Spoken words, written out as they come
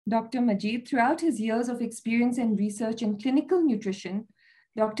Dr. Majeed. Throughout his years of experience and research in clinical nutrition,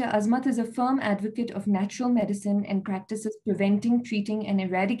 Dr. Azmat is a firm advocate of natural medicine and practices preventing, treating, and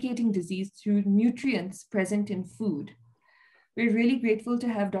eradicating disease through nutrients present in food. We're really grateful to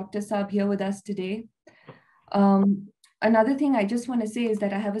have Dr. Saab here with us today. Another thing I just want to say is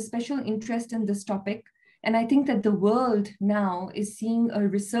that I have a special interest in this topic, and I think that the world now is seeing a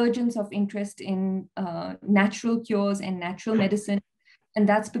resurgence of interest in natural cures and natural medicine. And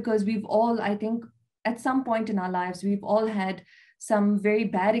that's because we've all, I think, at some point in our lives, we've all had some very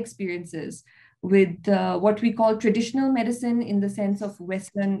bad experiences with what we call traditional medicine in the sense of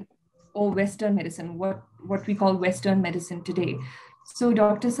Western medicine, what we call Western medicine today. So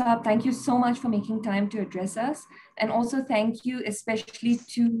Dr. Saab, thank you so much for making time to address us. And also thank you especially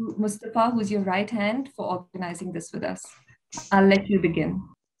to Mustafa, who's your right hand, for organizing this with us. I'll let you begin.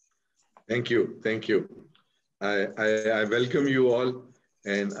 Thank you. Thank you. I welcome you all,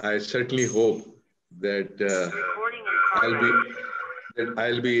 and I certainly hope that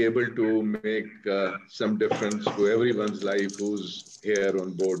I'll be able to make some difference to everyone's life who's here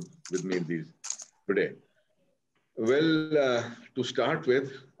on board with me today. Well, to start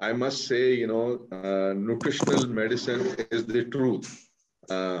with, I must say, nutritional medicine is the truth.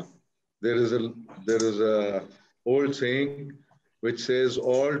 There is a old saying which says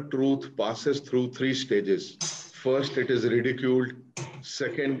all truth passes through three stages. First, it is ridiculed.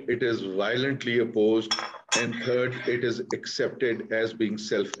 Second, it is violently opposed. And third, it is accepted as being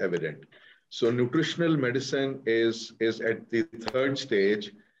self-evident. So nutritional medicine is at the third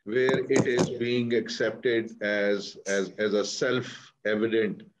stage, where it is being accepted as a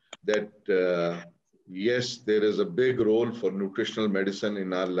self-evident that, yes, there is a big role for nutritional medicine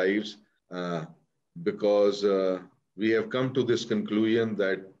in our lives because we have come to this conclusion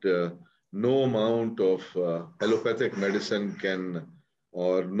that no amount of allopathic medicine can,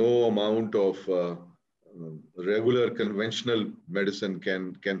 or no amount of regular conventional medicine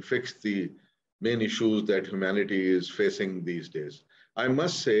can fix the main issues that humanity is facing these days. I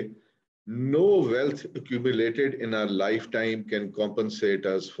must say, no wealth accumulated in our lifetime can compensate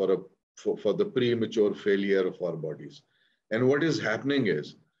us for the premature failure of our bodies. And what is happening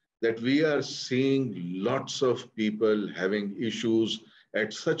is that we are seeing lots of people having issues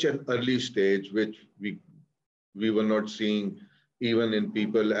at such an early stage, which we were not seeing even in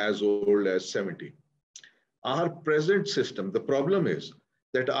people as old as 70. Our present system, the problem is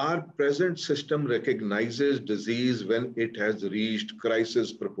that our present system recognizes disease when it has reached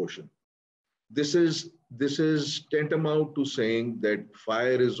crisis proportion. This is tantamount to saying that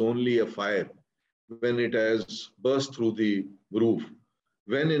fire is only a fire when it has burst through the roof,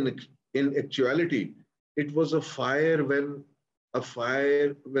 when in actuality, it was a fire when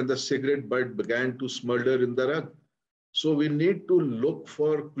the cigarette butt began to smolder in the rug. So we need to look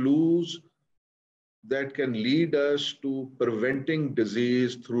for clues that can lead us to preventing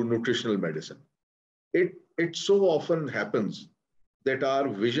disease through nutritional medicine. It so often happens that our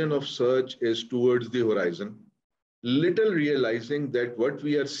vision of search is towards the horizon, little realizing that what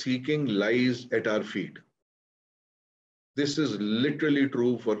we are seeking lies at our feet. This is literally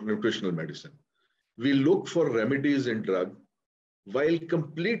true for nutritional medicine. We look for remedies in drug while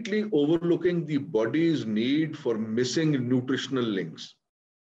completely overlooking the body's need for missing nutritional links.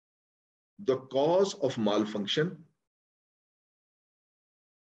 The cause of malfunction,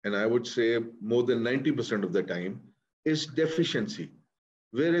 and I would say more than 90% of the time, is deficiency,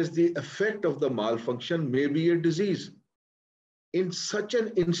 whereas the effect of the malfunction may be a disease. In such an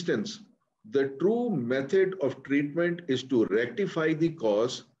instance, the true method of treatment is to rectify the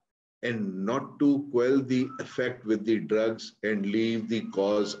cause and not to quell the effect with the drugs and leave the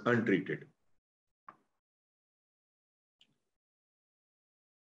cause untreated.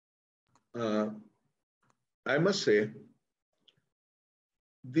 I must say,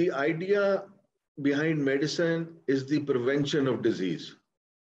 the idea behind medicine is the prevention of disease,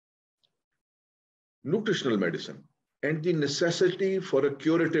 nutritional medicine, and the necessity for a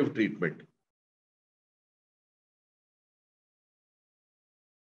curative treatment.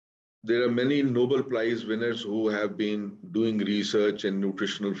 There are many Nobel Prize winners who have been doing research in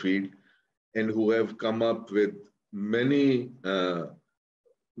nutritional field and who have come up with many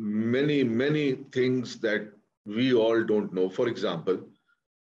things that we all don't know. For example,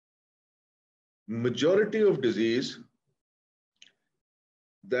 majority of disease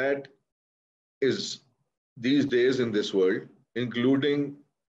that is these days in this world, including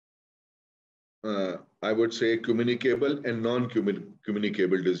I would say communicable and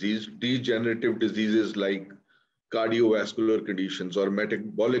non-communicable disease, degenerative diseases like cardiovascular conditions or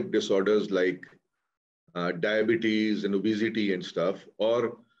metabolic disorders like diabetes and obesity and stuff,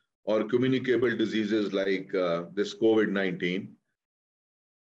 or or communicable diseases like this COVID-19,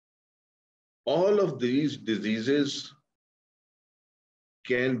 all of these diseases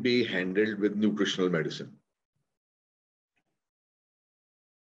can be handled with nutritional medicine.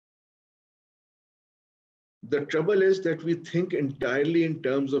 The trouble is that we think entirely in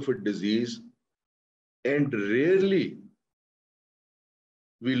terms of a disease and rarely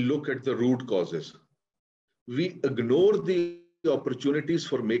we look at the root causes. We ignore the opportunities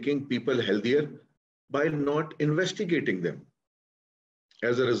for making people healthier by not investigating them.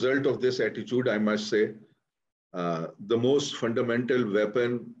 As a result of this attitude, I must say, the most fundamental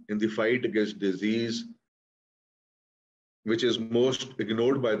weapon in the fight against disease, which is most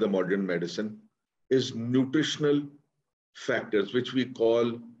ignored by the modern medicine, is nutritional factors, which we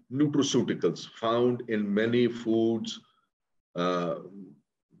call nutraceuticals, found in many foods, and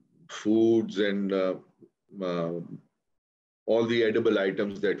all the edible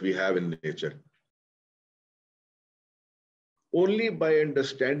items that we have in nature. Only by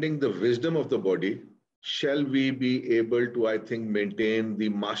understanding the wisdom of the body shall we be able to, I think, maintain the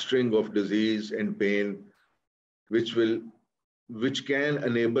mastering of disease and pain, which can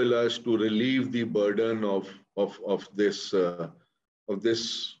enable us to relieve the burden of this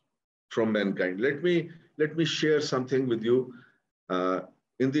from mankind. Let me share something with you.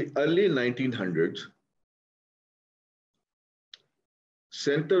 In the early 1900s,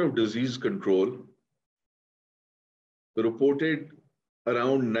 Center of Disease Control reported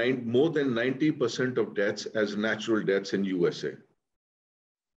around more than 90% of deaths as natural deaths in USA.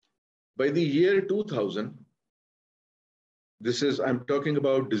 By the year 2000, I'm talking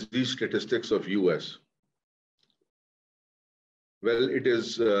about disease statistics of US. Well, it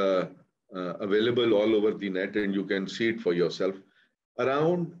is available all over the net and you can see it for yourself.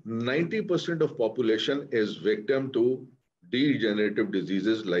 Around 90% of population is victim to degenerative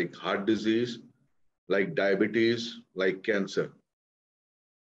diseases like heart disease, like diabetes, like cancer.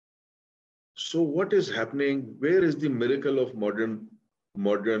 So what is happening? Where is the miracle of modern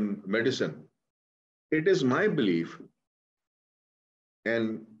medicine? It is my belief,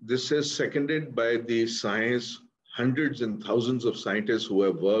 and this is seconded by the science, hundreds and thousands of scientists who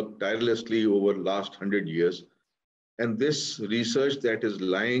have worked tirelessly over the last 100 years. And this research that is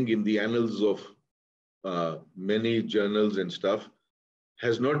lying in the annals of many journals and stuff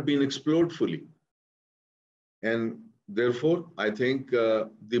has not been explored fully. And therefore, I think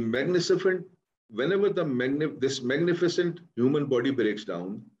whenever this magnificent human body breaks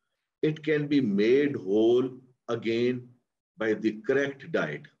down, it can be made whole again by the correct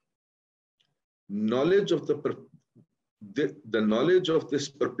diet. Knowledge of the knowledge of this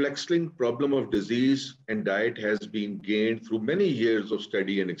perplexing problem of disease and diet has been gained through many years of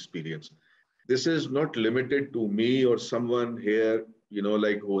study and experience. This is not limited to me or someone here,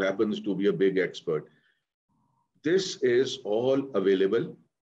 like who happens to be a big expert. This is all available.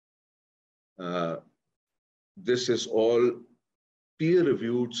 This is all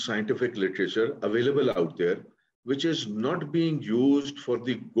peer-reviewed scientific literature available out there, which is not being used for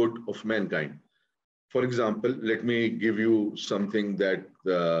the good of mankind. For example, let me give you something that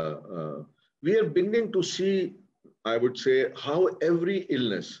we are beginning to see, I would say, how every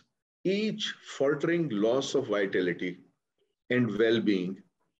illness, each faltering loss of vitality and well-being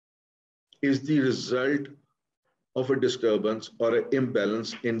is the result of a disturbance or an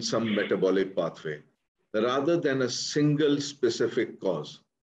imbalance in some metabolic pathway, rather than a single specific cause.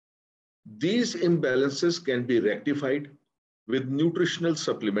 These imbalances can be rectified with nutritional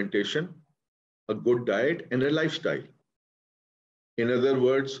supplementation, a good diet, and a lifestyle. In other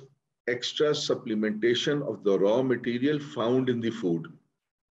words, extra supplementation of the raw material found in the food.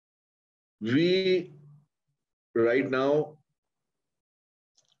 We right now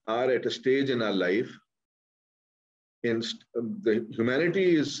are at a stage in our life, the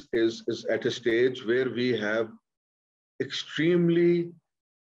humanity is at a stage where we have extremely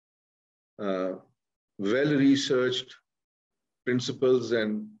well-researched principles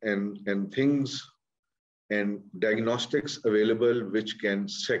and things and diagnostics available which can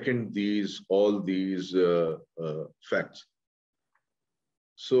second all these facts.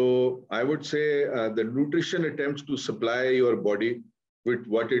 So I would say the nutrition attempts to supply your body with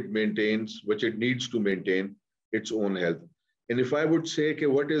what it maintains, which it needs to maintain its own health. And if I would say, okay,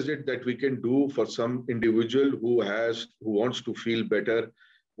 what is it that we can do for some individual who wants to feel better?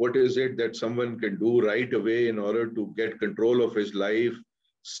 What is it that someone can do right away in order to get control of his life,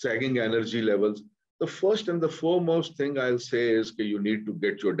 sagging energy levels? The first and the foremost thing I'll say is that you need to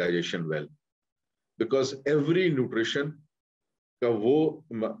get your digestion well. Because every nutraceutical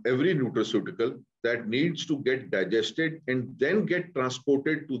that needs to get digested and then get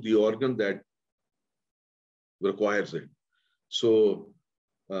transported to the organ that requires it. So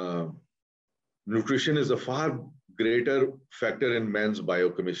nutrition is a far greater factor in man's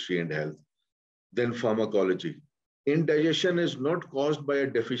biochemistry and health than pharmacology. Indigestion is not caused by a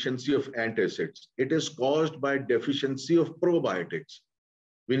deficiency of antacids. It is caused by deficiency of probiotics.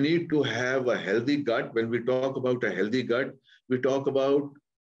 We need to have a healthy gut. When we talk about a healthy gut, we talk about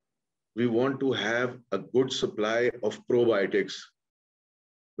we want to have a good supply of probiotics.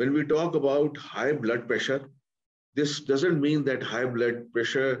 When we talk about high blood pressure, this doesn't mean that high blood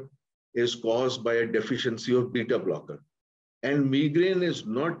pressure is caused by a deficiency of beta blocker. And migraine is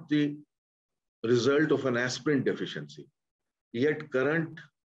not the result of an aspirin deficiency. Yet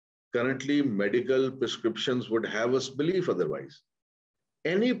currently medical prescriptions would have us believe otherwise.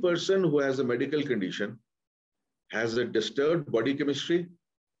 Any person who has a medical condition has a disturbed body chemistry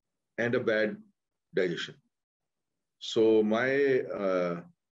and a bad digestion. So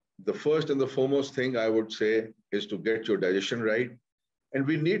the first and the foremost thing I would say is to get your digestion right. And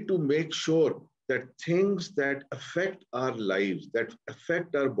we need to make sure that things that affect our lives, that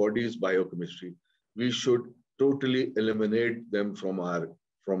affect our body's biochemistry, we should totally eliminate them from our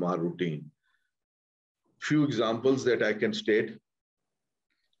routine. Few examples that I can state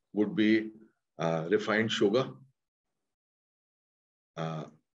would be refined sugar,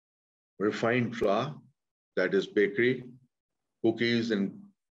 refined flour, that is bakery, cookies and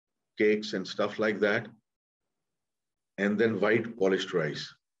cakes and stuff like that, and then white polished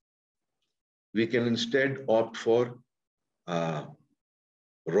rice. We can instead opt for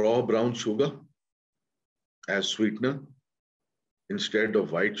raw brown sugar as sweetener instead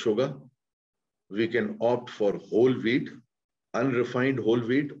of white sugar. We can opt for whole wheat, unrefined whole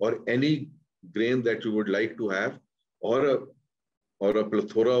wheat, or any grain that you would like to have, or a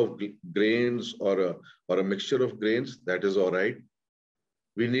plethora of grains, or a mixture of grains. That is all right.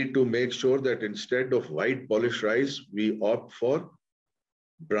 We need to make sure that instead of white polished rice, we opt for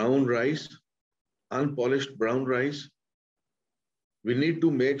brown rice, unpolished brown rice. We need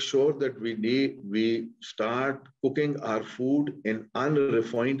to make sure that we start cooking our food in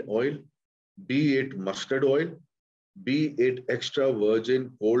unrefined oil, be it mustard oil, be it extra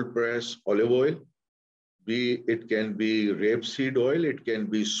virgin cold press olive oil, it can be rapeseed oil, it can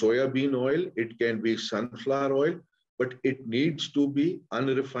be soya bean oil, it can be sunflower oil, but it needs to be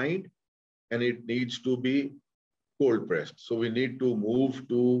unrefined and it needs to be cold pressed. So we need to move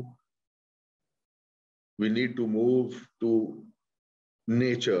to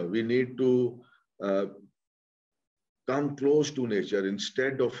nature. We need to come close to nature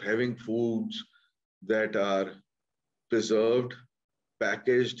instead of having foods that are preserved,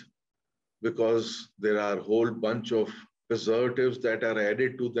 packaged, because there are a whole bunch of preservatives that are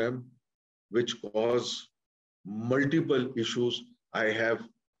added to them, which cause multiple issues. I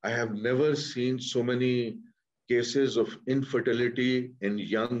have never seen so many cases of infertility in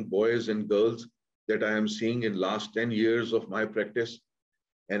young boys and girls that I am seeing in last 10 years of my practice.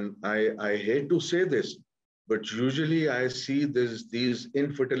 And I hate to say this, but usually I see these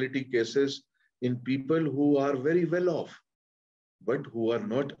infertility cases in people who are very well off, but who are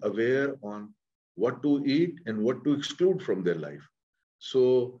not aware on what to eat and what to exclude from their life.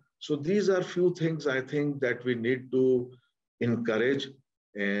 So these are few things I think that we need to encourage.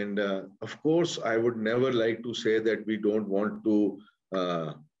 And of course, I would never like to say that we don't want to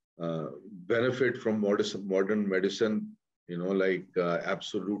benefit from modern medicine,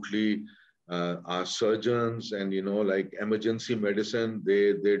 absolutely. Our surgeons and, like emergency medicine,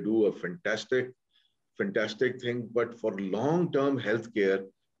 they do a fantastic thing. But for long-term healthcare,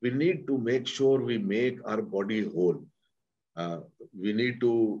 we need to make sure we make our body whole. We need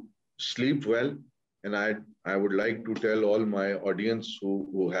to sleep well. And I would like to tell all my audience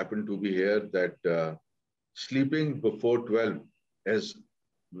who happen to be here that sleeping before 12 is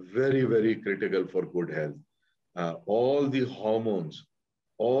very, very critical for good health. All the hormones,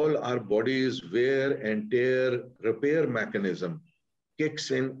 all our body's wear and tear repair mechanism kicks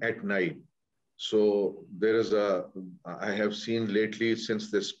in at night. So there is I have seen lately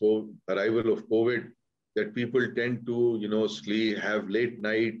since this arrival of COVID that people tend to, sleep, have late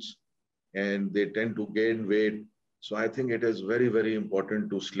nights, and they tend to gain weight. So I think it is very, very important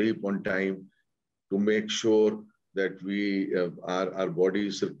to sleep on time to make sure that we, our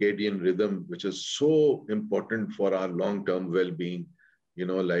body's circadian rhythm, which is so important for our long-term well-being,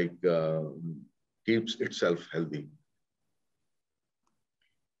 keeps itself healthy.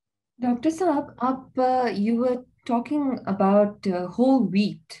 Dr. Saab, you were talking about whole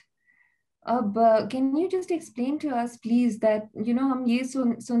wheat. अब can you just explain to us please that हम ये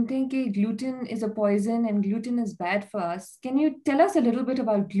सुनते हैं कि gluten is a poison and gluten is bad for us. Can you tell us a little bit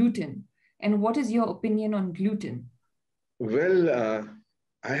about gluten and what is your opinion on gluten? Well,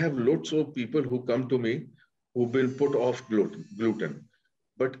 I have lots of people who come to me who've been put off gluten,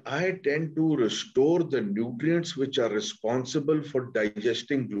 but I tend to restore the nutrients which are responsible for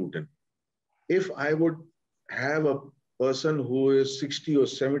digesting gluten. If I would have a person who is 60 or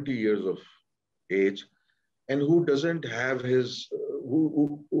 70 years of age and who doesn't have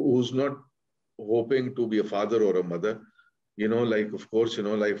who's not hoping to be a father or a mother, like, of course,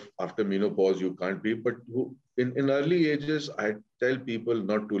 like after menopause, you can't be, but in early ages, I tell people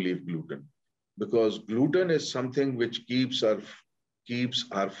not to leave gluten because gluten is something which keeps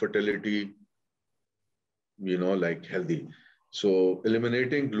our fertility, like healthy. So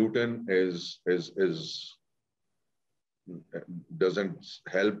eliminating gluten doesn't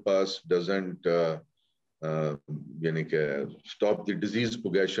help us, doesn't uh, stop the disease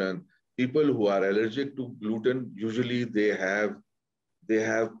progression. People who are allergic to gluten, usually they have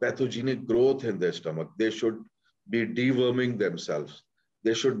pathogenic growth in their stomach. They should be deworming themselves.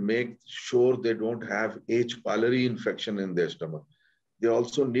 They should make sure they don't have H. pylori infection in their stomach. They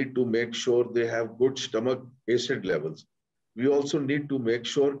also need to make sure they have good stomach acid levels. We also need to make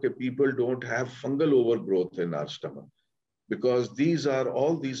sure that people don't have fungal overgrowth in our stomach because these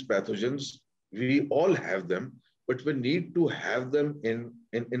pathogens, we all have them, but we need to have them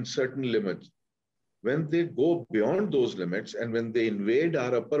in certain limits. When they go beyond those limits and when they invade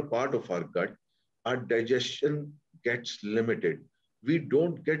our upper part of our gut, our digestion gets limited. We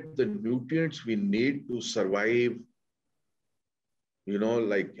don't get the nutrients we need to survive,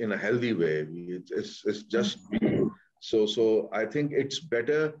 like in a healthy way. It's just so I think it's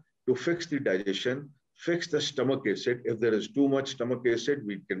better to fix the digestion, fix the stomach acid. If there is too much stomach acid,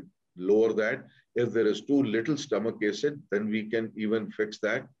 we can lower that. If there is too little stomach acid, then we can even fix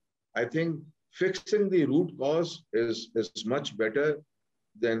that. I think fixing the root cause is much better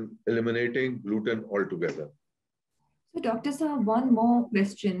than eliminating gluten altogether. So, Dr. Sir, one more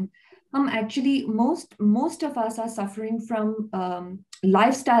question. Actually, most of us are suffering from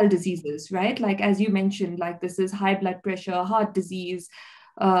lifestyle diseases, right? Like as you mentioned, like this is high blood pressure, heart disease,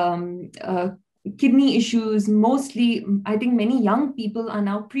 um, uh, kidney issues. Mostly, I think many young people are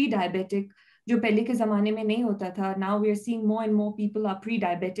now pre-diabetic. जो पहले के ज़माने में नहीं होता था. Now we are seeing more and more people are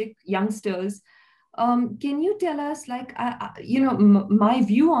pre-diabetic, youngsters. Can you tell us, like, my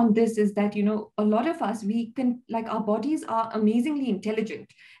view on this is that, a lot of us, we can, like, our bodies are amazingly intelligent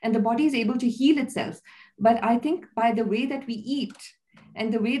and the body is able to heal itself. But I think by the way that we eat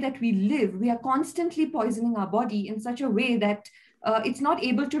and the way that we live, we are constantly poisoning our body in such a way that it's not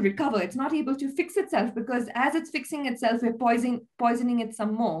able to recover. It's not able to fix itself because as it's fixing itself, we're poisoning it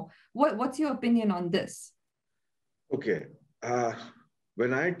some more. What's your opinion on this? Okay.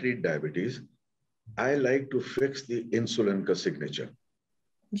 When I treat diabetes, I like to fix the insulin signature.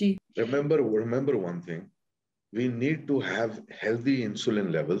 Gee. Remember one thing. We need to have healthy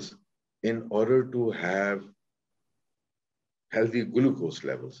insulin levels in order to have healthy glucose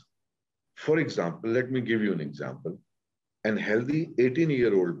levels. For example, let me give you an example. An healthy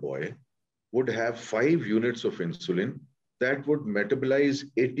 18-year-old boy would have 5 units of insulin that would metabolize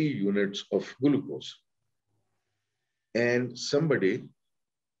 80 units of glucose. And somebody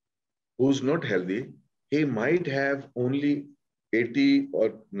who's not healthy, he might have only 80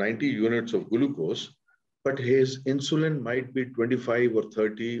 or 90 units of glucose, but his insulin might be 25 or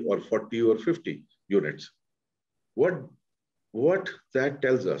 30 or 40 or 50 units. What that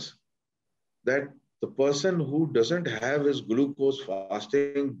tells us? That the person who doesn't have his glucose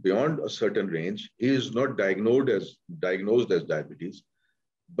fasting beyond a certain range, he is not diagnosed as diabetes.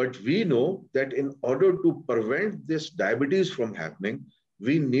 But we know that in order to prevent this diabetes from happening,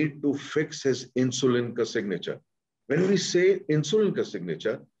 we need to fix his insulin signature. When we say insulin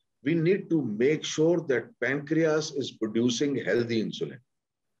signature, we need to make sure that pancreas is producing healthy insulin.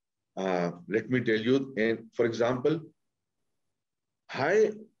 Let me tell you, for example,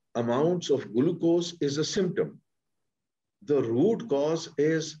 high amounts of glucose is a symptom. The root cause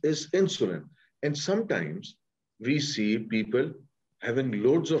is insulin. And sometimes we see people having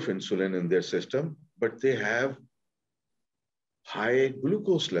loads of insulin in their system, but they have high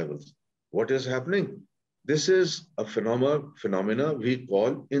glucose levels. What is happening? This is a phenomena we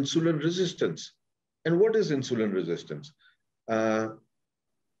call insulin resistance. And what is insulin resistance? I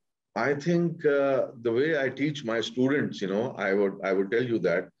think the way I teach my students, I would tell you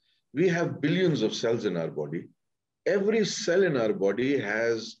that we have billions of cells in our body. Every cell in our body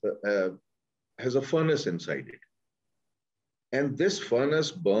has a furnace inside it. And this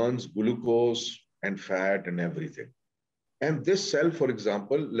furnace burns glucose and fat and everything. And this cell, for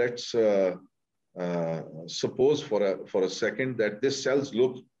example, let's suppose for a second that this cell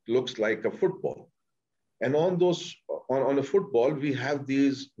looks like a football. And on those on a football, we have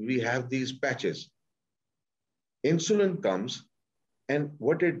these patches. Insulin comes, and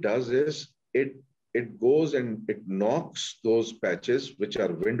what it does is it goes and it knocks those patches, which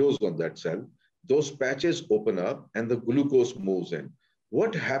are windows on that cell. Those patches open up, and the glucose moves in.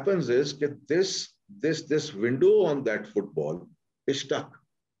 What happens is that this window on that football is stuck.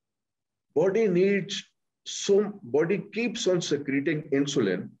 Body keeps on secreting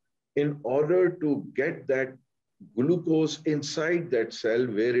insulin in order to get that glucose inside that cell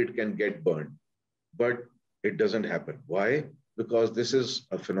where it can get burned. But it doesn't happen. Why? Because this is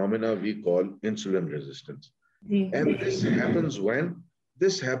a phenomena we call insulin resistance. And this happens when?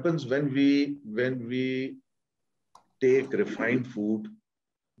 This happens when we take refined food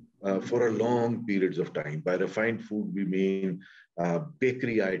for a long periods of time. By refined food, we mean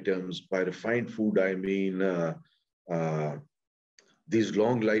bakery items. By refined food, I mean these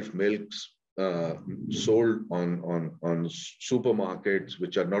long life milks sold on supermarkets,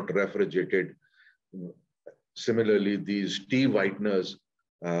 which are not refrigerated. Similarly, these tea whiteners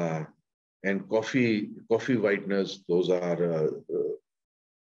and coffee whiteners, those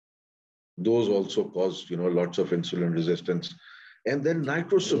also cause lots of insulin resistance. And then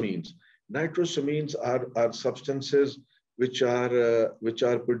nitrosamines. Nitrosamines are substances which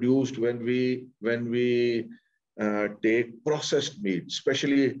are produced when we take processed meat,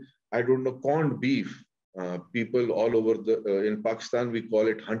 especially corned beef. People all over in Pakistan, we call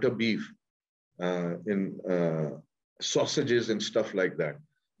it hunter beef. In sausages and stuff like that.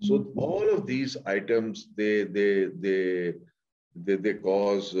 So all of these items, they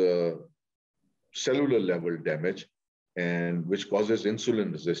cause cellular level damage, and which causes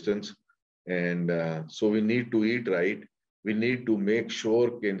insulin resistance. And so we need to eat right. We need to make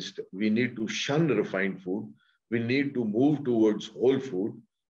sure we need to shun refined food. We need to move towards whole food,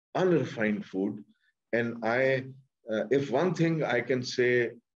 unrefined food. And if one thing I can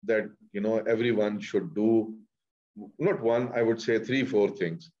say that everyone should do, not one, I would say 3-4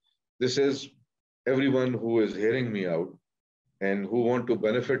 things. This is everyone who is hearing me out and who want to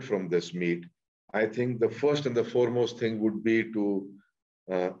benefit from this meat. I think the first and the foremost thing would be to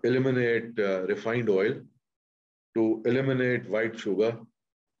eliminate refined oil, to eliminate white sugar,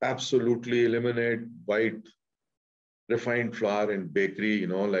 absolutely eliminate white refined flour and bakery,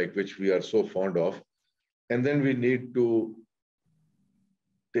 like which we are so fond of. And then we need to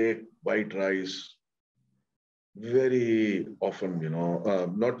take white rice very often,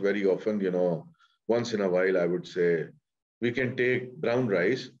 not very often, once in a while, I would say. We can take brown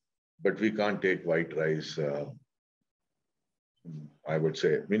rice, but we can't take white rice. I would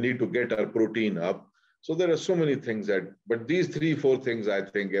say we need to get our protein up. So there are so many things but these 3-4 things I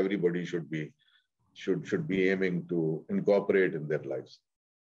think everybody should be aiming to incorporate in their lives.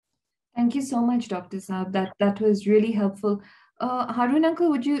 Thank you so much, Dr. Saab. That was really helpful. Harun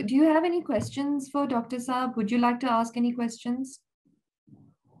uncle, do you have any questions for Dr. Saab? Would you like to ask any questions?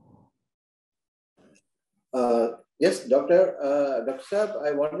 Yes, Dr. Saab,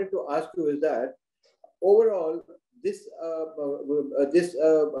 I wanted to ask you is that overall, this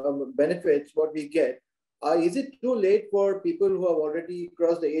benefits what we get, is it too late for people who have already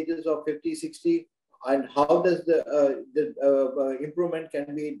crossed the ages of 50, 60? And how does the improvement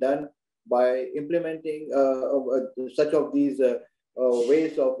can be done by implementing such of these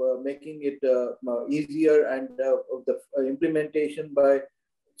ways of making it easier, and the implementation by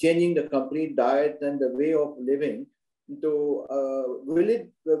changing the complete diet and the way of living? Will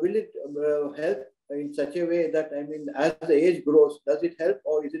it help in such a way that, as the age grows, does it help,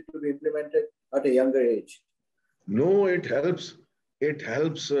 or is it to be implemented at a younger age? No, it helps. It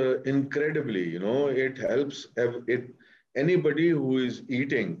helps incredibly. It helps anybody who is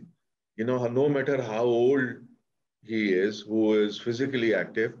eating, no matter how old he is, who is physically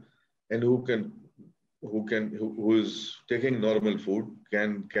active, and who is taking normal food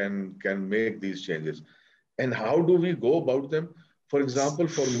can make these changes. And how do we go about them? For example,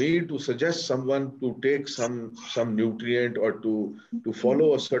 for me to suggest someone to take some nutrient or to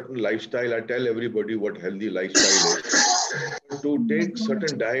follow a certain lifestyle, I tell everybody what healthy lifestyle is. To take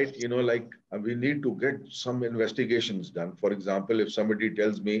certain diet, we need to get some investigations done. For example, if somebody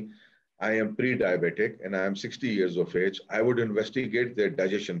tells me I am pre-diabetic and I am 60 years of age, I would investigate their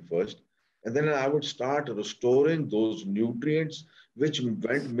digestion first. And then I would start restoring those nutrients which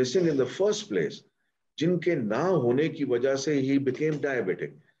went missing in the first place. जिनके ना होने की वजह से he became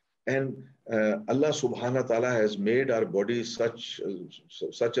diabetic. And Allah subhanahu wa ta'ala has made our body such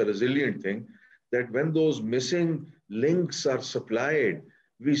a resilient thing that when those missing links are supplied,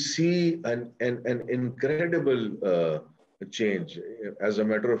 we see an incredible change. As a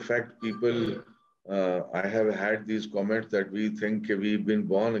matter of fact, people, I have had these comments that we think we've been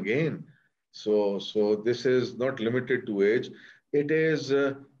born again. So this is not limited to age. It is,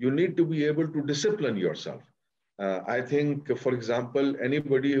 you need to be able to discipline yourself. I think, for example,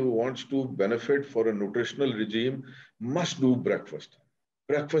 anybody who wants to benefit for a nutritional regime must do breakfast.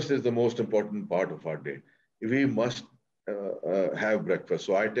 Breakfast is the most important part of our day. We must have breakfast.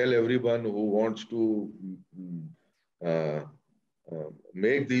 So I tell everyone who wants to uh,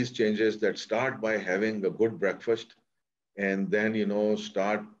 make these changes that start by having a good breakfast, and then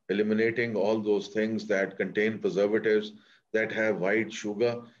start eliminating all those things that contain preservatives, that have white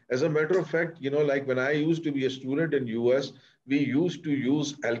sugar. As a matter of fact, like when I used to be a student in US, we used to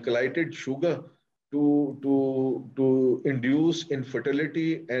use alkylated sugar to induce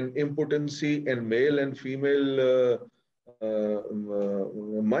infertility and impotency in male and female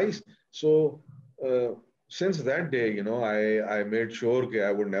mice. So since that day, I made sure that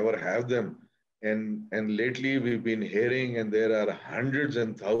I would never have them. And lately we've been hearing, and there are hundreds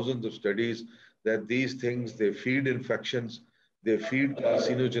and thousands of studies that these things, they feed infections, they feed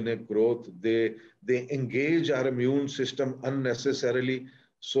carcinogenic growth, they engage our immune system unnecessarily.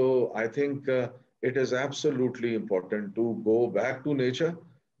 So I think it is absolutely important to go back to nature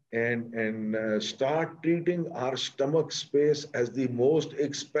and start treating our stomach space as the most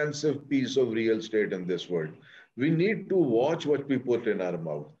expensive piece of real estate in this world. We need to watch what we put in our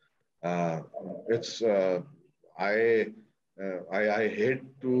mouth. Uh, it's I, I hate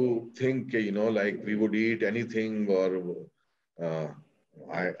to think like we would eat anything, or uh,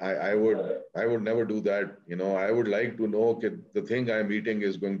 I would never do that. I would like to know that the thing I'm eating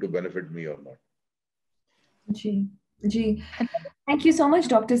is going to benefit me or not. Ji, Ji. Thank you so much,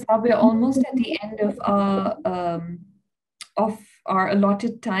 Dr. Saab. We're almost at the end of our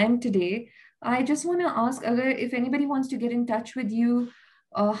allotted time today. I just want to ask if anybody wants to get in touch with you,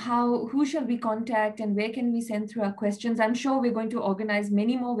 who shall we contact and where can we send through our questions? I'm sure we're going to organize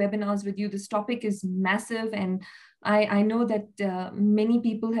many more webinars with you. This topic is massive, and I know that many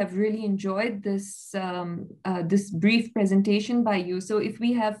people have really enjoyed this brief presentation by you. So if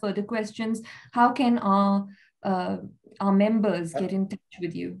we have further questions, how can our members get in touch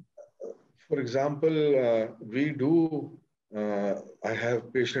with you? For example, I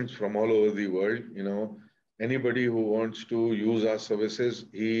have patients from all over the world. Anybody who wants to use our services,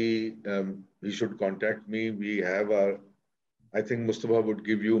 he should contact me. We have I think Mustafa would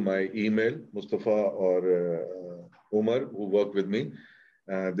give you my email, Mustafa or Umar, who work with me.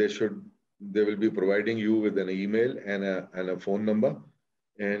 They will be providing you with an email and a phone number.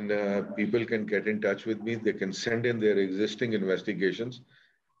 And people can get in touch with me. They can send in their existing investigations,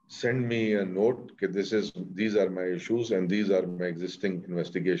 send me a note. These are my issues and these are my existing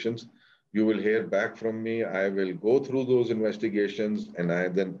investigations. You will hear back from me. I will go through those investigations, and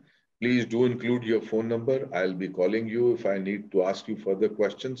then please do include your phone number. I'll be calling you if I need to ask you further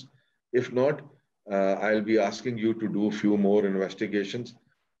questions. If not, I'll be asking you to do a few more investigations.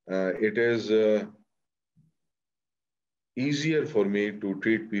 It is easier for me to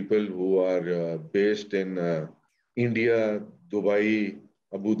treat people who are based in India, Dubai,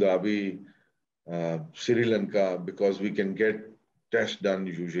 Abu Dhabi, Sri Lanka, because we can get tests done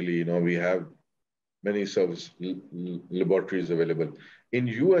usually. We have many service laboratories available. In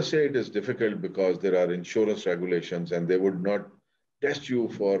USA, it is difficult because there are insurance regulations and they would not test you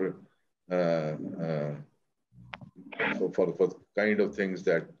for the kind of things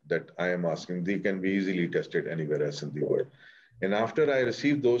that I am asking. They can be easily tested anywhere else in the world. And after I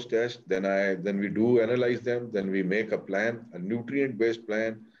receive those tests, then we do analyze them. Then we make a plan, a nutrient-based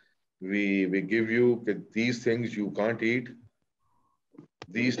plan. We give you these things you can't eat,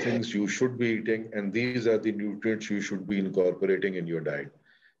 these things you should be eating, and these are the nutrients you should be incorporating in your diet.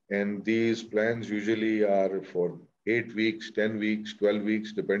 And these plans usually are for 8 weeks, 10 weeks, 12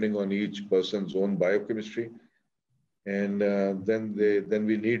 weeks, depending on each person's own biochemistry. And then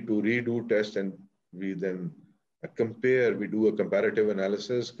we need to redo tests, and we then compare. We do a comparative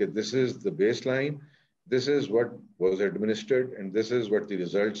analysis. Okay, this is the baseline. This is what was administered, and this is what the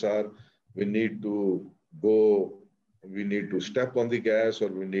results are. We need to step on the gas, or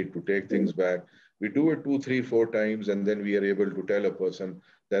we need to take things back. We do it 2, 3, 4 times, and then we are able to tell a person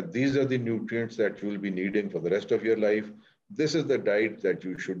that these are the nutrients that you will be needing for the rest of your life. This is the diet that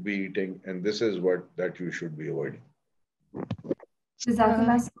you should be eating, and this is that you should be avoiding.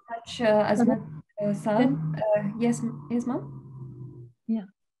 Jazakallah so much, Azmat Saab. Yes, ma'am? Yeah.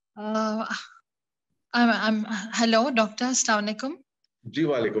 Uh, hello, Doctor. Assalamu alaikum. Ji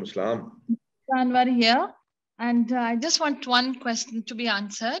walaikum salam. Anwar here. And I just want one question to be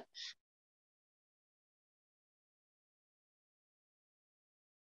answered.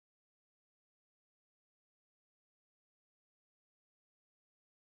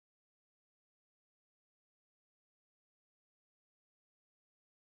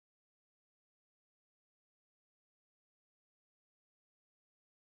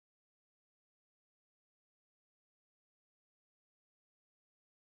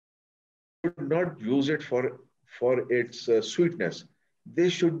 Should not use it for its sweetness. They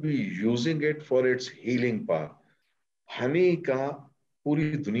should be using it for its healing power. Honey ka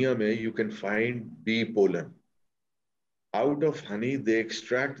puri dunya mein you can find bee pollen. Out of honey, they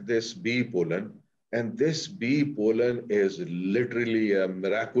extract this bee pollen, and this bee pollen is literally a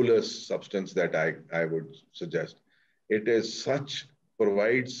miraculous substance that I would suggest. It is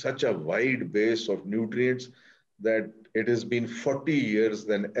provides such a wide base of nutrients that it has been 40 years,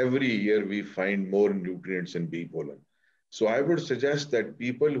 then every year we find more nutrients in bee pollen. So I would suggest that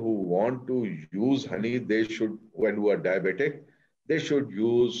people who want to use honey, they should, when who are diabetic, they should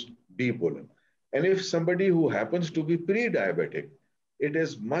use bee pollen. And if somebody who happens to be pre-diabetic, it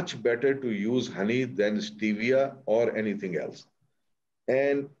is much better to use honey than stevia or anything else.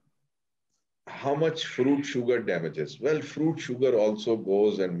 And how much fruit sugar damages? Well, fruit sugar also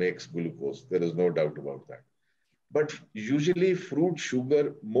goes and makes glucose. There is no doubt about that. But usually fruit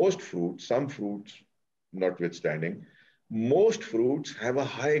sugar, most fruits, some fruits notwithstanding, most fruits have a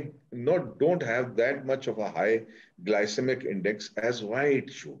high, don't have that much of a high glycemic index as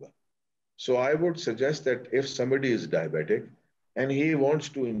white sugar. So I would suggest that if somebody is diabetic and he wants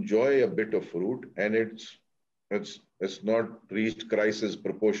to enjoy a bit of fruit and it's not reached crisis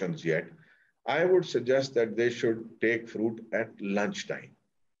proportions yet, I would suggest that they should take fruit at lunchtime.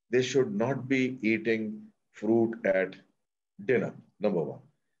 They should not be eating fruit at dinner, number one.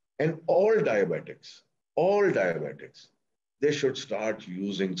 And all diabetics, they should start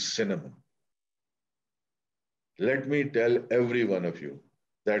using cinnamon. Let me tell every one of you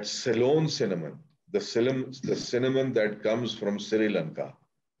that Ceylon cinnamon, the cinnamon that comes from Sri Lanka,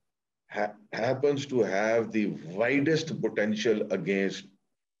 happens to have the widest potential against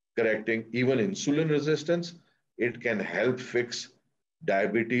correcting even insulin resistance. It can help fix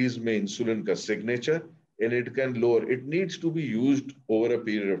diabetes mein insulin ka signature, and it can lower. It needs to be used over a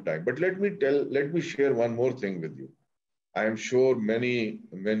period of time. But let me share one more thing with you. I am sure many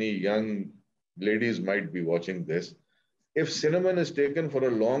young ladies might be watching this. If cinnamon is taken for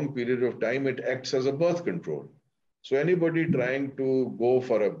a long period of time, it acts as a birth control. So anybody trying to go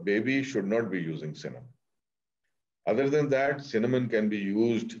for a baby should not be using cinnamon. Other than that, cinnamon can be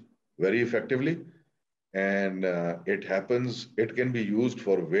used very effectively, and it can be used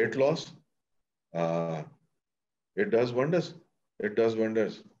for weight loss. It does wonders. It does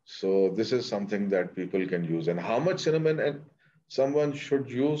wonders. So this is something that people can use. And how much cinnamon someone should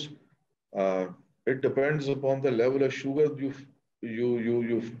use? It depends upon the level of sugar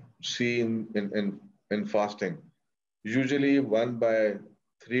you see in fasting. Usually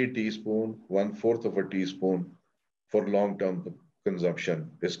 1/3 teaspoon, 1/4 of a teaspoon for long-term consumption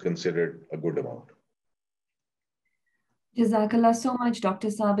is considered a good amount. Jazakallah so much, Dr.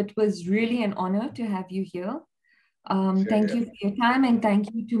 Saab. It was really an honor to have you here. Thank you for your time, and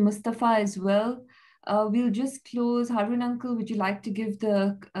thank you to Mustafa as well. We'll just close. Harun uncle, would you like to give the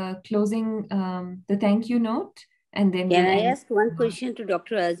closing, the thank you note? And then Can I ask one question to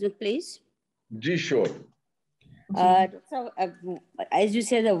Dr. Azmat, please? Ji, sure. So, as you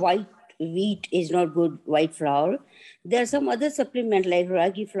said, the white wheat is not good, white flour. There are some other supplements like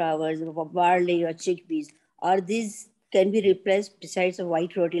ragi flours, barley or chickpeas. Are these can be replaced besides a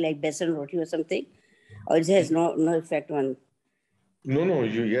white roti like besan roti or something? Or it has no effect on? No,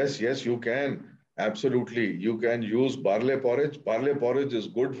 yes, you can. Absolutely. You can use barley porridge. Barley porridge is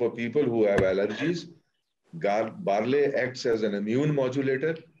good for people who have allergies. Barley acts as an immune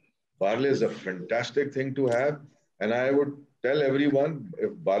modulator. Barley is a fantastic thing to have. And I would tell everyone,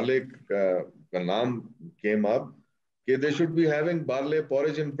 if barley naam came up, they should be having barley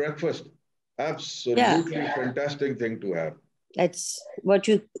porridge in breakfast. Absolutely fantastic thing to have. That's what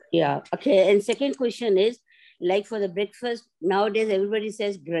Okay. And second question is, like for the breakfast, nowadays everybody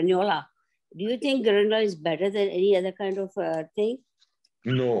says granola. Do you think granola is better than any other kind of thing?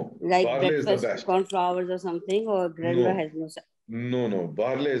 No. Like barley breakfast, is the best. cornflowers or something, or granola has no... No.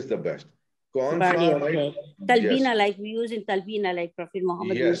 Barley is the best. Barley, okay. Talbina, like we use in Talbina, like Prophet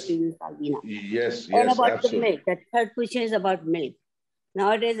Muhammad used to use Talbina. Yes, and about absolutely. The milk. The third question is about milk.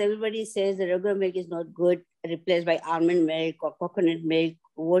 Nowadays, everybody says the regular milk is not good, replaced by almond milk or coconut milk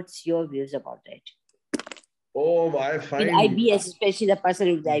What's your views about it? Oh, I find In IBS, especially the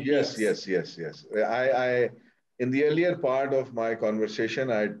person with IBS. Yes. I in the earlier part of my conversation,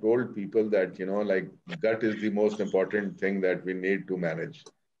 I told people that, like gut is the most important thing that we need to manage.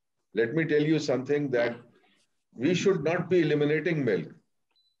 Let me tell you something, that we should not be eliminating milk.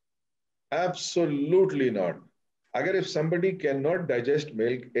 Absolutely not. Agar if somebody cannot digest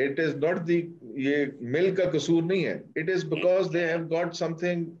milk, it is not the milk ka kasoor nahi hai. It is because they have got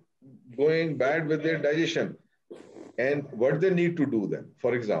something going bad with their digestion. And what they need to do then,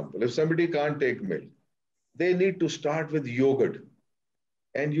 for example, if somebody can't take milk, they need to start with yogurt.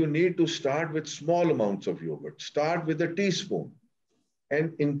 And you need to start with small amounts of yogurt. Start with a teaspoon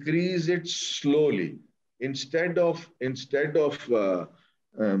and increase it slowly. Instead of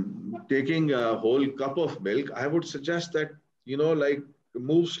taking a whole cup of milk, I would suggest that, like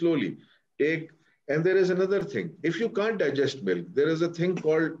move slowly. And there is another thing. If you can't digest milk, there is a thing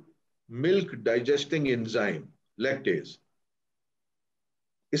called milk digesting enzyme, lactase.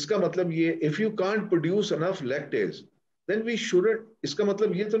 इसका मतलब ये, if you can't produce enough lactase, then we shouldn't. इसका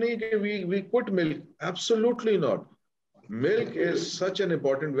मतलब ये तो नहीं कि we quit milk. Absolutely not. Milk is such an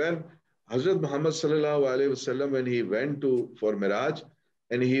important. When Hazrat Muhammad sallallahu alaihi wasallam, when he went for Miraj,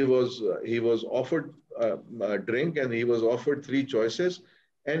 and he was offered a drink, and he was offered three choices,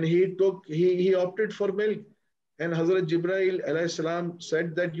 and he opted for milk, and Hazrat Jibreel alayhi salam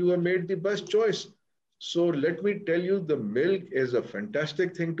said that you have made the best choice. So let me tell you, the milk is a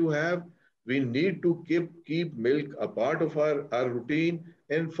fantastic thing to have. We need to keep milk a part of our routine.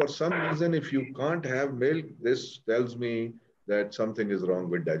 And for some reason, if you can't have milk, this tells me that something is wrong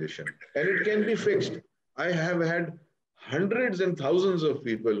with digestion. And it can be fixed. I have had hundreds and thousands of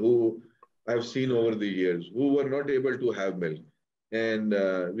people who I've seen over the years who were not able to have milk. And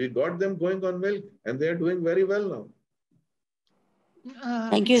we got them going on milk, and they're doing very well now.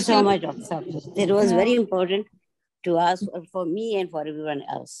 Thank you so much, Dr. Sabri. It was very important to ask for me and for everyone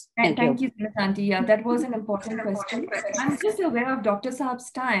else. Thank you, Santi. Yeah, that was an important question. I'm just aware of Dr. Saab's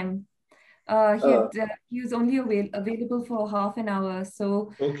time. He was only available for half an hour.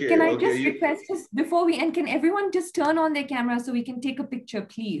 So can I just request just before we end, can everyone just turn on their camera so we can take a picture,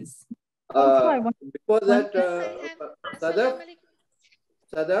 please? Before that, Sadaf?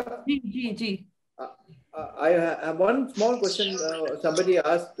 Ji. I have one small question somebody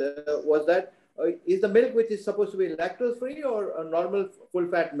asked, was that, is the milk which is supposed to be lactose-free or a normal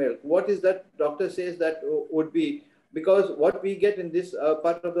full-fat milk? What is that doctor says that would be? Because what we get in this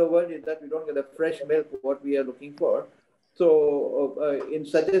part of the world is that we don't get the fresh milk, what we are looking for. So in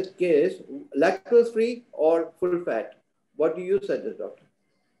such a case, lactose-free or full-fat? What do you suggest, doctor?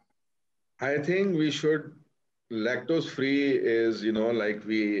 I think we should. Lactose free is, like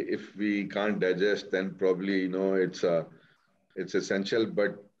if we can't digest, then probably, it's essential,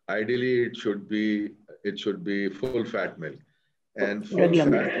 but ideally it should be full fat milk, and full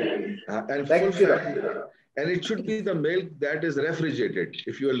fat, and it should be the milk that is refrigerated.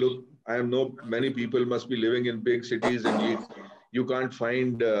 If you I know many people must be living in big cities, and you can't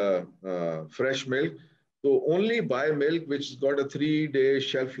find fresh milk. So only buy milk which has got a 3-day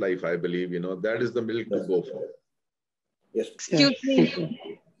shelf life, I believe, that is the milk to go for. Yes. Excuse me.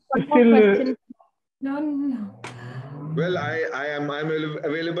 One more question. No. Well, I'm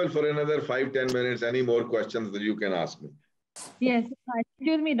available for another 5-10 minutes. Any more questions that you can ask me? Yes.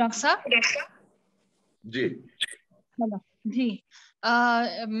 Excuse me, Doctor. Ji. Ji.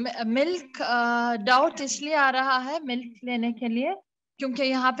 Milk doubt इसलिए आ रहा है milk लेने के लिए क्योंकि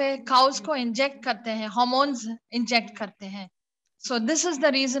यहाँ पे cows को इंजेक्ट करते हैं, हार्मोन्स इंजेक्ट करते हैं. So this is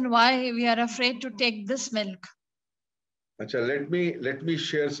the reason why we are afraid to take this milk. Acha, let me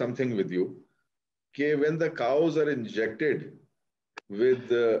share something with you. Okay, when the cows are injected with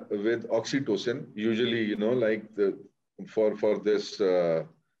oxytocin, usually like for this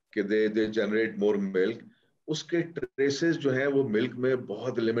they generate more milk. उसके traces जो हैं वो milk में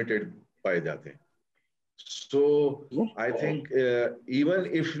बहुत limited पाए जाते हैं. So I think even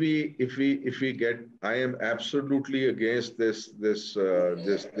if we get, I am absolutely against this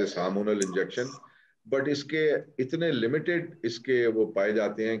hormonal injection. But इसके इतने limited इसके वो पाए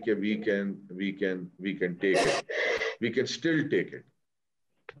जाते हैं कि we can take it, we can still take it.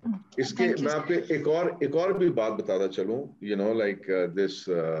 इसके मैं आपको एक और भी बात बताता चलूं, like this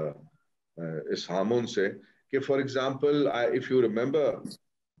इस हार्मोन से कि for example, if you remember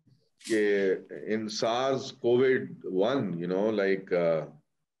in SARS COVID-1, like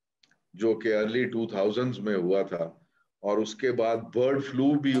जो कि early 2000s में हुआ था, और उसके बाद bird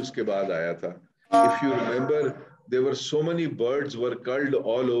flu भी उसके बाद आया था. If you remember, there were so many birds were culled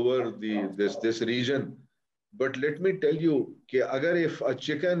all over this region, But let me tell you, if a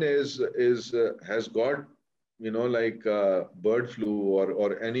chicken has got, like bird flu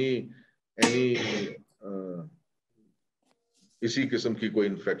or any uh, इसी किस्म की कोई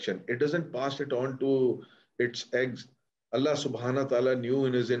infection, it doesn't pass it on to its eggs. Allah subhanahu wa ta'ala knew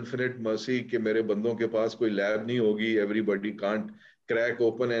in his infinite mercy कि मेरे बंदों के पास कोई lab नहीं होगी. Everybody can't crack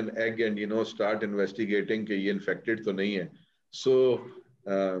open an egg and start investigating कि ये infected तो नहीं है. So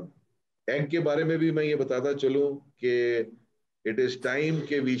egg के बारे में भी मैं ये बताता चलूं कि it is time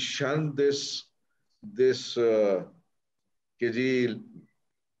कि we shun this कि जी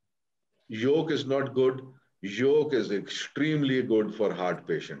yolk is not good. Yolk is extremely good for heart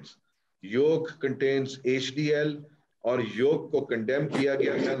patients. Yolk contains HDL, और yolk को condemn किया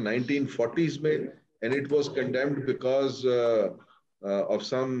गया था 1940s में, and it was condemned because of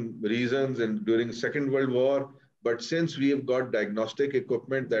some reasons during Second World War. But since we have got diagnostic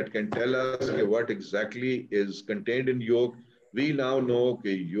equipment that can tell us what exactly is contained in yolk, we now know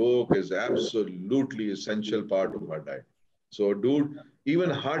that yolk is absolutely essential part of our diet. So, dude,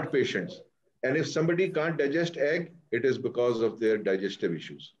 even heart patients, and if somebody can't digest egg, it is because of their digestive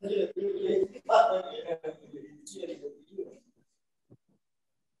issues.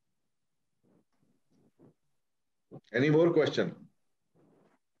 Any more question?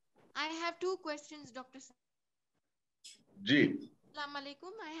 I have two questions, Dr. Ji. Assalamu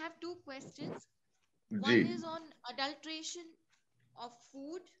alaikum. I have two questions. Ji. One is on adulteration of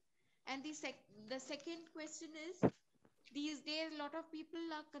food, and the second question is, these days a lot of people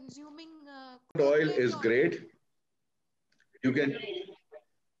are consuming oil is great.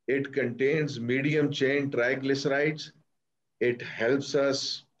 It contains medium chain triglycerides. It helps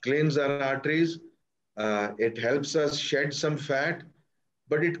us cleanse our arteries. It helps us shed some fat,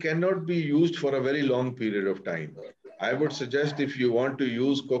 but it cannot be used for a very long period of time. I would suggest if you want to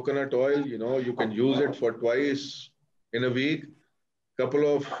use coconut oil, you can use it for twice in a week. Couple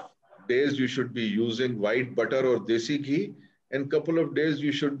of days you should be using white butter or desi ghee, and couple of days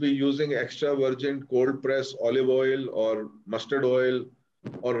you should be using extra virgin cold press olive oil or mustard oil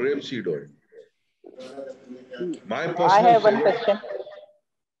or rapeseed oil. I have one question.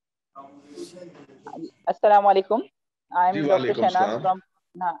 Assalamu alaikum. I'm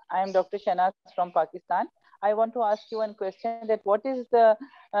Dr. Shanaz from Pakistan. I want to ask you one question, that what is the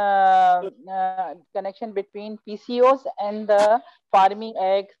connection between PCOS and the farming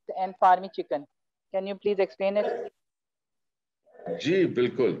eggs and farming chicken? Can you please explain it? Ji,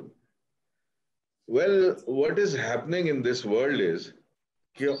 bilkul. Well, what is happening in this world is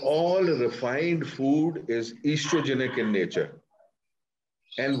that all refined food is estrogenic in nature.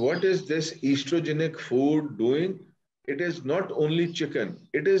 And what is this estrogenic food doing? It is not only chicken,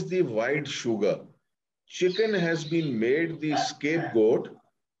 it is the white sugar. Chicken has been made the scapegoat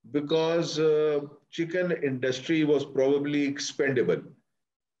because chicken industry was probably expendable.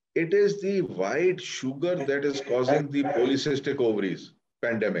 It is the white sugar that is causing the polycystic ovaries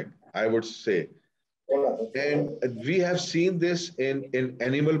pandemic, I would say. And we have seen this in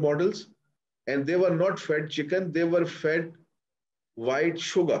animal models, and they were not fed chicken, they were fed white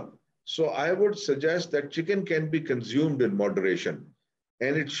sugar. So I would suggest that chicken can be consumed in moderation,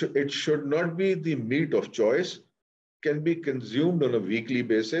 and it should not be the meat of choice. It can be consumed on a weekly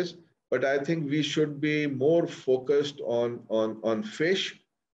basis, but I think we should be more focused on fish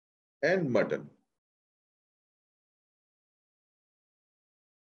and mutton.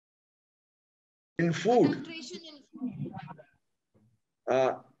 In food,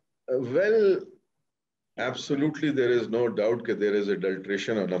 well, absolutely, there is no doubt that there is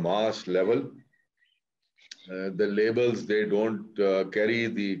adulteration on a mass level. The labels, they don't carry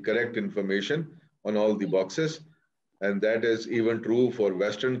the correct information on all the boxes. And that is even true for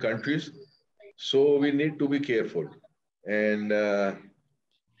Western countries. So we need to be careful. And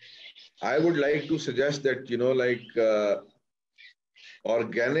I would like to suggest that,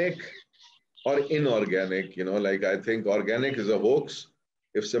 organic or inorganic, I think organic is a hoax.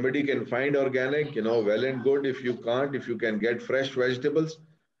 If somebody can find organic, well and good. If you can't, if you can get fresh vegetables,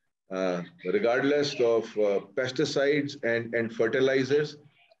 regardless of pesticides and fertilizers,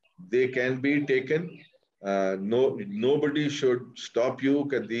 they can be taken. Nobody should stop you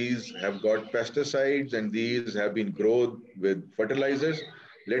because these have got pesticides and these have been grown with fertilizers.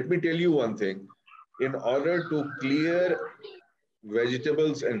 Let me tell you one thing. In order to clear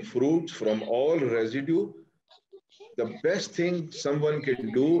vegetables and fruits from all residue, the best thing someone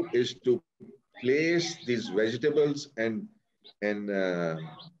can do is to place these vegetables and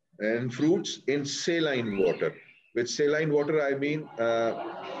fruits in saline water. With saline water, I mean,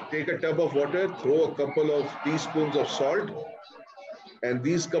 take a tub of water, throw a couple of teaspoons of salt, and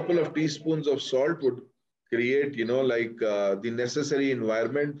these couple of teaspoons of salt would create, like the necessary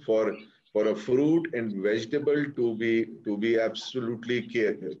environment for a fruit and vegetable to be absolutely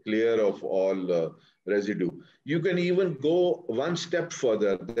clear of all residue. You can even go one step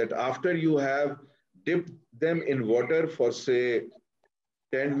further, that after you have dipped them in water for say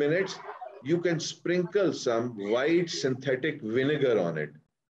 10 minutes, you can sprinkle some white synthetic vinegar on it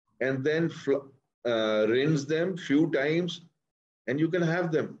and then rinse them few times and you can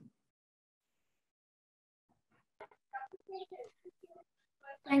have them.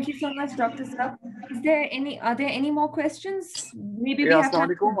 Thank you so much, Dr. Saab. Are there any more questions? Maybe we Yeah, have time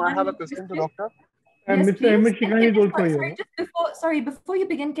for Assalamualaikum. I one have a more question to question. doctor. Yes, Mr. please. Ahmed Shikan is also here. Before you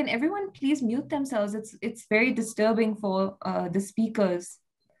begin, can everyone please mute themselves? It's very disturbing for the speakers.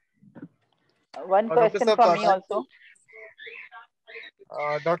 One question from me also.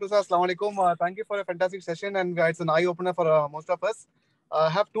 Dr. Sir, Assalamualaikum. Thank you for a fantastic session, and it's an eye-opener for most of us. I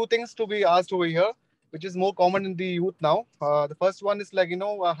have two things to be asked over here, which is more common in the youth now. The first one is like,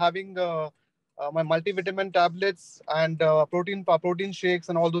 having my multivitamin tablets and protein shakes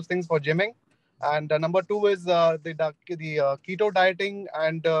and all those things for gymming. And number two is the keto dieting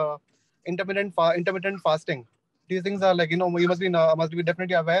and intermittent fasting. These things are like, you must be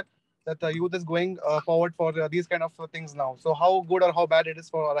definitely aware that the youth is going forward for these kind of things now. So how good or how bad it is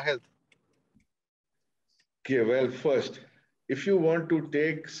for our health? Okay, well, first, if you want to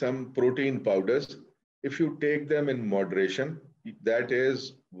take some protein powders, if you take them in moderation, that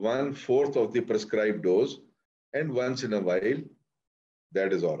is 1/4 of the prescribed dose, and once in a while,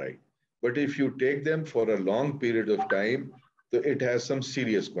 that is all right. But if you take them for a long period of time, it has some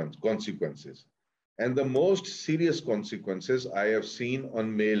serious consequences. And the most serious consequences I have seen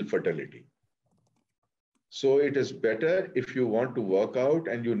on male fertility. So it is better if you want to work out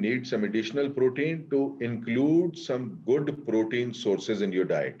and you need some additional protein to include some good protein sources in your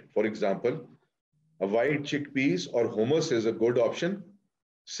diet. For example, a white chickpeas or hummus is a good option.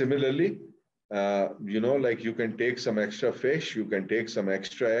 Similarly, like you can take some extra fish, you can take some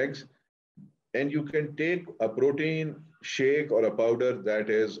extra eggs, and you can take a protein shake or a powder that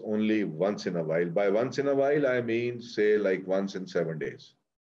is only once in a while. By once in a while, I mean, say like once in 7 days.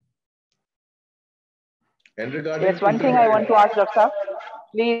 And regarding yes, one thing I want to ask, Doctor,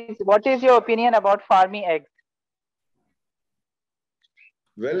 please, what is your opinion about farming eggs?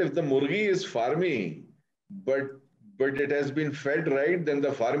 Well, if the murgi is farmy, but it has been fed right, then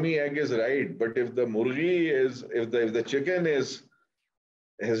the farmy egg is right. But if the murgi is, if the chicken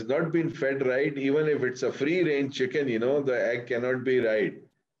has not been fed right, even if it's a free range chicken, the egg cannot be right.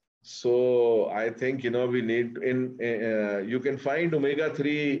 So I think, we need you can find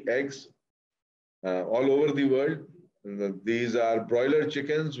omega-3 eggs all over the world. These are broiler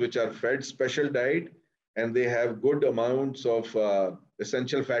chickens which are fed special diet, and they have good amounts of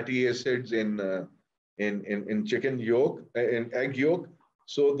essential fatty acids in chicken yolk, in egg yolk.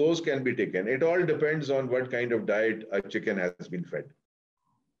 So those can be taken. It all depends on what kind of diet a chicken has been fed.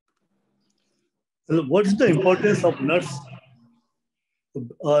 What's the importance of nuts,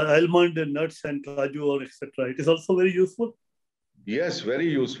 almond nuts and kaju or etc.? It is also very useful. Yes, very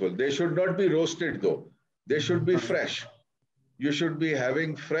useful. They should not be roasted though. They should be fresh. You should be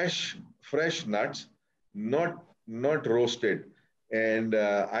having fresh nuts, not roasted. And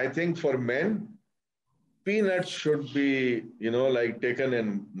I think for men, peanuts should be, like taken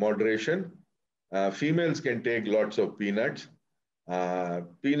in moderation. Females can take lots of peanuts.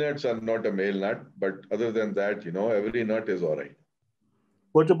 Peanuts are not a male nut, but other than that, every nut is all right.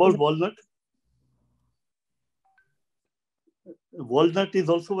 What about walnut? Walnut is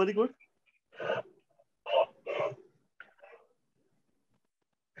also very good.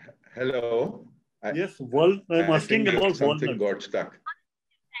 Hello. Yes, I'm asking about something walnut. Got stuck.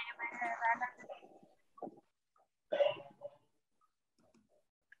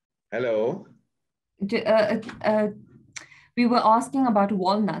 Hello. We were asking about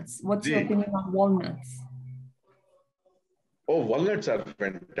walnuts. What's your opinion on walnuts? Oh, walnuts are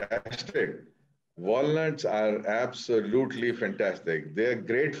fantastic. Walnuts are absolutely fantastic. They're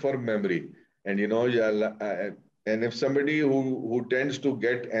great for memory. And, and if somebody who tends to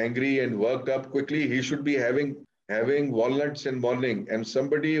get angry and worked up quickly, he should be having walnuts in morning. And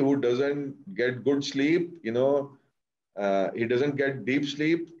somebody who doesn't get good sleep, he doesn't get deep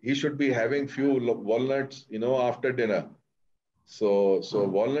sleep, he should be having few walnuts, after dinner. So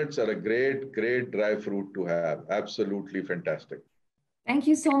walnuts are a great dry fruit to have. Absolutely fantastic. Thank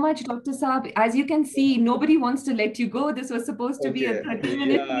you so much, Dr. Saab. As you can see, nobody wants to let you go. This was supposed to be a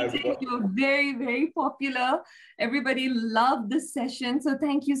 30-minute meeting. You're very, very popular. Everybody loved this session. So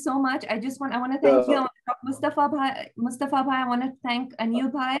thank you so much. I want to thank you. I want to talk Mustafa Bhai. I want to thank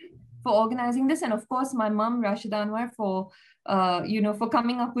Anil Bhai. for organizing this. And of course, my mom, Rashida Anwar, for, for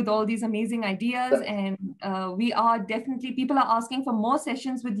coming up with all these amazing ideas. And we are definitely, people are asking for more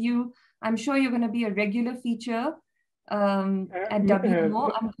sessions with you. I'm sure you're going to be a regular feature at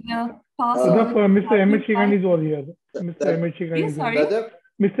WMO. I'm going to pass on. Mr. Ahmed Shigan is all here. Mr. Ahmed Shigan is sorry?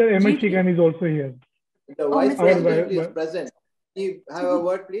 Mr. Ahmed Shigan is also here. The Vice President is present. Can you have a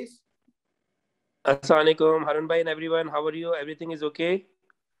word, please? Assalamualaikum, Harun Bhai and everyone. How are you? Everything is okay?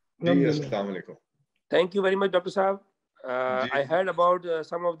 Assalamualaikum. Thank you very much, Dr. Saab. I heard about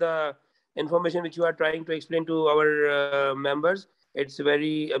some of the information which you are trying to explain to our members. It's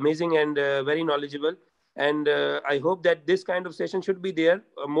very amazing and very knowledgeable. And I hope that this kind of session should be there.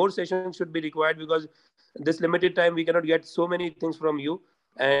 More sessions should be required because this limited time we cannot get so many things from you.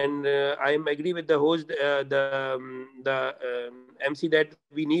 And I agree with the host, the MC, that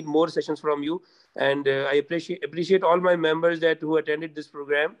we need more sessions from you. And I appreciate all my members who attended this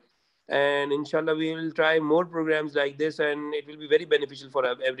program. And inshallah, we will try more programs like this, and it will be very beneficial for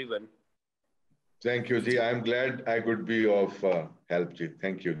everyone. Thank you, Ji. I'm glad I could be of help, Ji.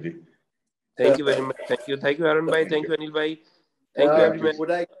 Thank you, Ji. Thank you very much. Thank you. Thank you, Harun Bhai. Thank you, Anil Bhai. Thank you,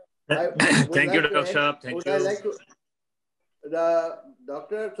 everyone. Thank you, Dr. Saab. Thank you.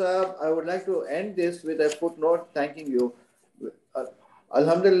 Dr. Saab, I would like to end this with a footnote thanking you.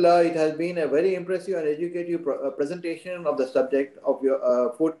 Alhamdulillah, it has been a very impressive and educative presentation of the subject of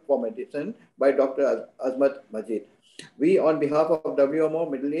your food for medicine by Dr. Azmat Majeed. We, on behalf of WMO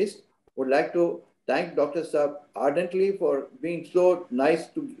Middle East, would like to thank Dr. Saab ardently for being so nice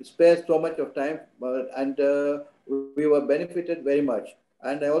to spare so much of time, and we were benefited very much.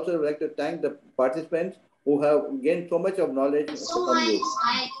 And I also would like to thank the participants who have gained so much of knowledge from you.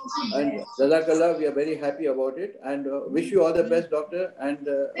 And Jazakallah, we are very happy about it, and wish you all the best, doctor, and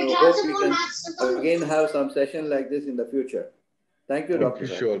hope we can again have some session like this in the future. Thank you, Dr.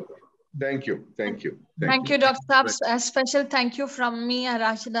 Sure. Thank you. Thank you. Thank you, Dr. Saab. A special thank you from me,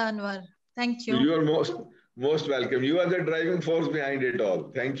 Rashida Anwar. Thank you. You are most welcome. You are the driving force behind it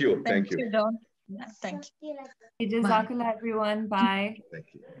all. Thank you. Thank you. Yeah, thank you. Jazakallah, everyone. Bye. Thank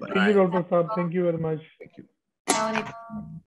you. Thank you, Dr. Saab. Thank you very much. Thank you. Assalamualaikum.